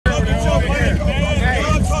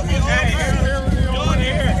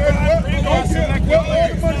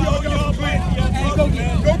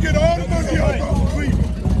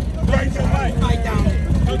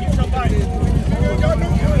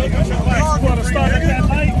want to start at that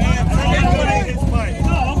light?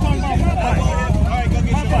 No, I'm talking about my bike. All right, go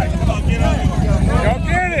get your bike. Come on, get on. Go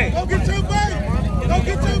get it. Go get your bike. Go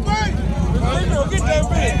get your bike. Go get that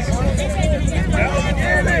bitch. Go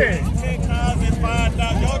get it. 10 cars and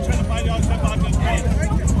 5,000. Y'all trying to find yourself out this bitch.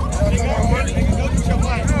 Nigga, go get your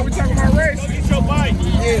bike. No, we talking about race. Go get your bike.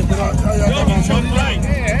 Yeah, but I'll tell y'all. Go get your bike.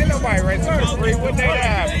 Yeah, ain't nobody right there. What they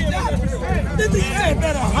have? This is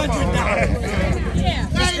better $100. Yeah.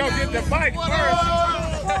 Let's go get the bike first.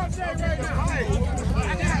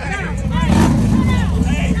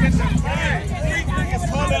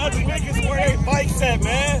 All the other niggas where they bikes at,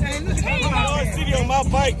 man. Y'all city on my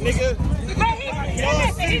bike, nigga.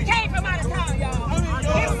 He came from out of town, y'all.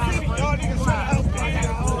 Y'all niggas trying to outbid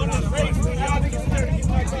on this race. Y'all niggas trying to keep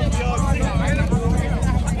my bike on y'all city.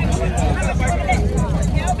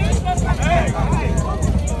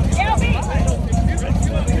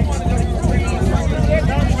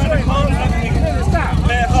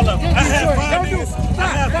 Man, hold up. I have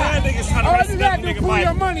five niggas trying to race another nigga bike.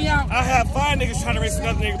 I have 5 niggas trying to race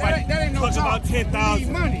another nigga bike. Talk about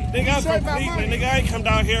 10,000. Nigga, I'm from Cleveland. Nigga, I ain't come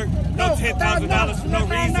down here no $10,000 for no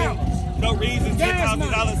reason. No reason,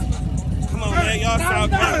 $10,000. Come on, man, y'all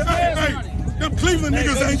sound crazy. Them Cleveland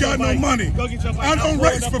niggas ain't got no money. I don't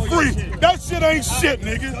race for free. That shit ain't shit,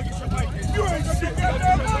 nigga. You ain't shit.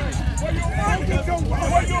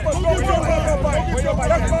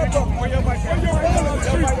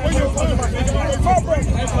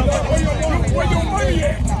 Where your money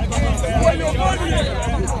at?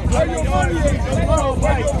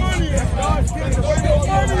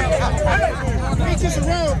 He's just a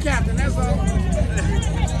road captain, that's all.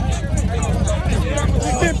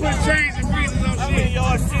 You can't put chains and reasons on shit. I'm in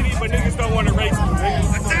y'all city, but niggas don't want to race me, nigga.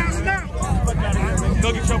 $1,000. Go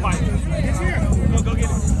get your bike. It's here. Go get it.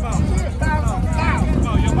 Come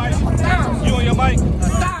on, your bike. You on your bike?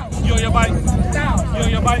 You on your bike? You on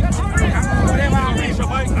your bike? Whatever I feel. Your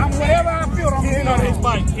bike? I'm whatever I feel. I'm he ain't on his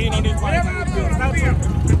bike. He ain't on his bike. Whatever I feel, I'm here.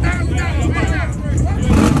 $1,000.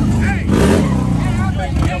 Hey.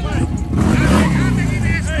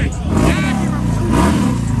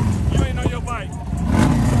 You ain't on your bike. He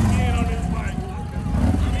ain't on his bike.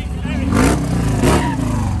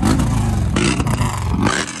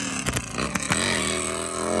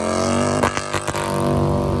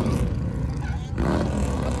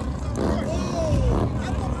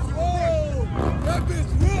 That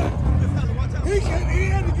bitch run. He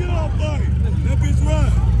had to get off on it. That bitch run.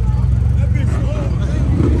 That bitch run.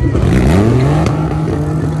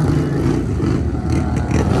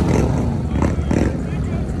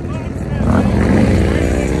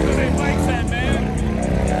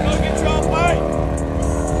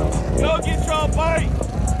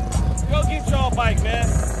 Bike, man.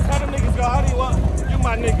 How them niggas go? How do you want? You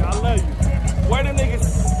my nigga. I love you. Where them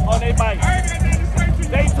niggas on their bike?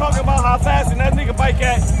 They talking about how fast and that nigga bike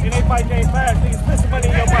at, and they bike ain't fast. Niggas put some money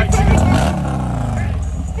in your bike.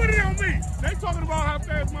 Put it on me. They talking about how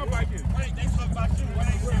fast my bike is. They talking about you. Why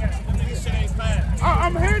they say that? Them niggas shit ain't fast.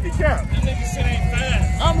 I'm handicapped. Them niggas shit ain't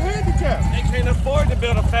fast. I'm handicapped. They can't afford to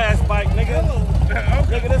build a fast bike, nigga.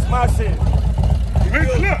 Nigga, this my shit.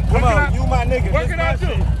 Look, come on, you my nigga. What can I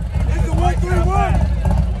do? It's the 131.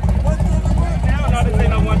 131. Hell no, this ain't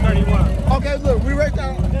no 131. Okay, look, we right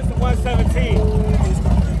down. This is 117.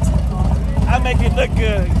 I make it look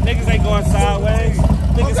good. Niggas ain't going sideways.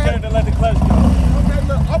 Niggas scared to let the clutch go. Okay,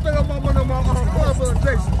 look, I'll bet I'm on my car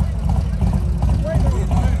Jason.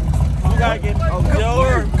 You gotta get on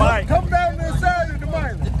your bike. Come down there Saturday to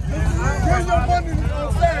mine. Bring your money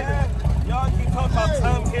on Saturday. Y'all keep talking about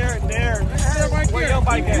come here and there. Where your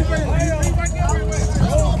bike at?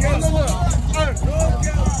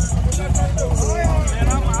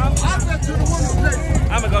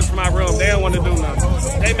 I'm gonna go to my room. They don't want to do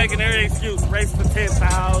nothing. They making every excuse. Race for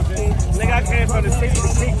 10,000. Nigga, I came from the city to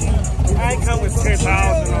Kiki. I ain't come with 10,000.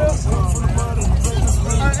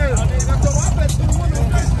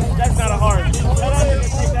 That's not a Harley.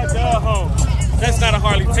 Take that dub home. That's not a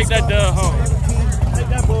Harley. Take that dub home. Take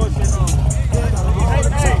that bullshit home. Hey,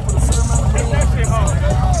 take that shit home.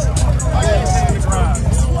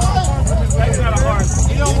 That's not a Harley.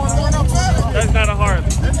 That's not a Harley.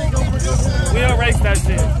 We don't race that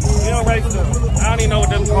shit. We don't race them. I don't even know what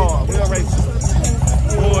them called. We don't race them.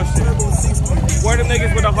 Bullshit. Where them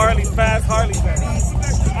niggas with the Harleys, fast Harleys at?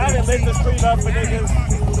 I done lit the street up for niggas.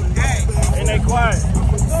 And they quiet.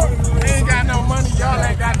 They ain't got no money, y'all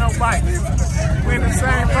ain't got no bike. We in the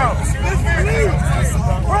same boat.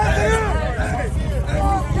 Right there.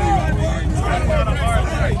 That's not a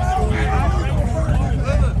Harley.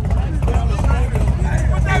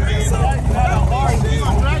 What that mean? That's not a Harley.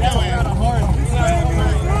 That's not a Harley.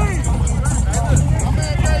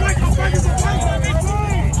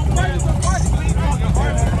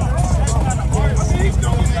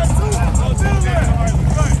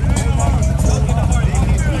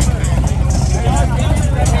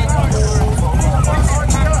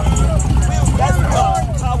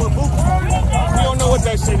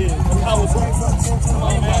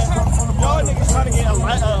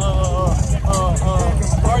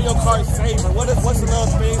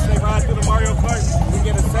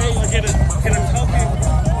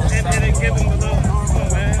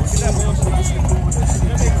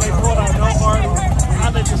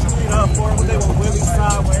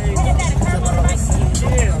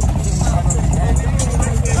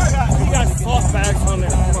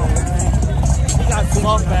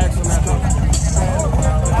 soft bags or nothing.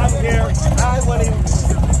 I'm here.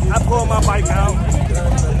 I pull my bike out.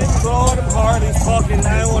 They throw them Harleys talking.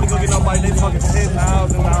 I don't want to go get no bike. They talking $10,000.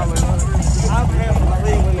 I'm here from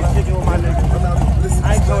Cleveland and kicking with my niggas.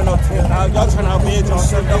 I ain't doing no $10,000. Y'all trying to outbid y'all.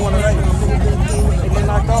 So don't want to race. They get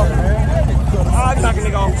knocked off, man. I'll knock a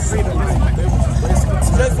nigga off for free today.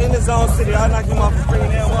 Just in his own city, I'll knock him off for free.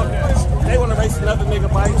 They don't want that. They want to race another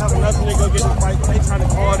nigga bike, have another nigga get the bike. They trying to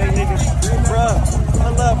call they niggas. Bruh,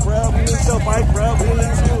 pull up, bruh. We need your bike, bruh. We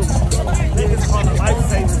need you. Niggas call the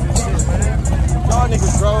lifesavers and shit, man. Y'all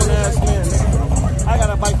niggas grown ass men, nigga. I got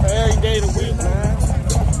a bike for every day of the week, man.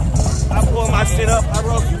 I pull my shit up. I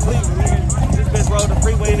rode completely, nigga. This bitch rode the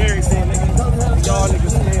freeway and everything, nigga. Y'all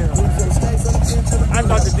niggas scared. I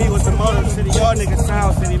thought the D was the motor city. Y'all niggas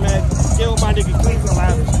sound city, man. Get with my nigga Cleveland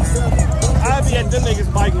Lavish, man. I be at them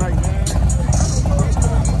niggas bike night, man.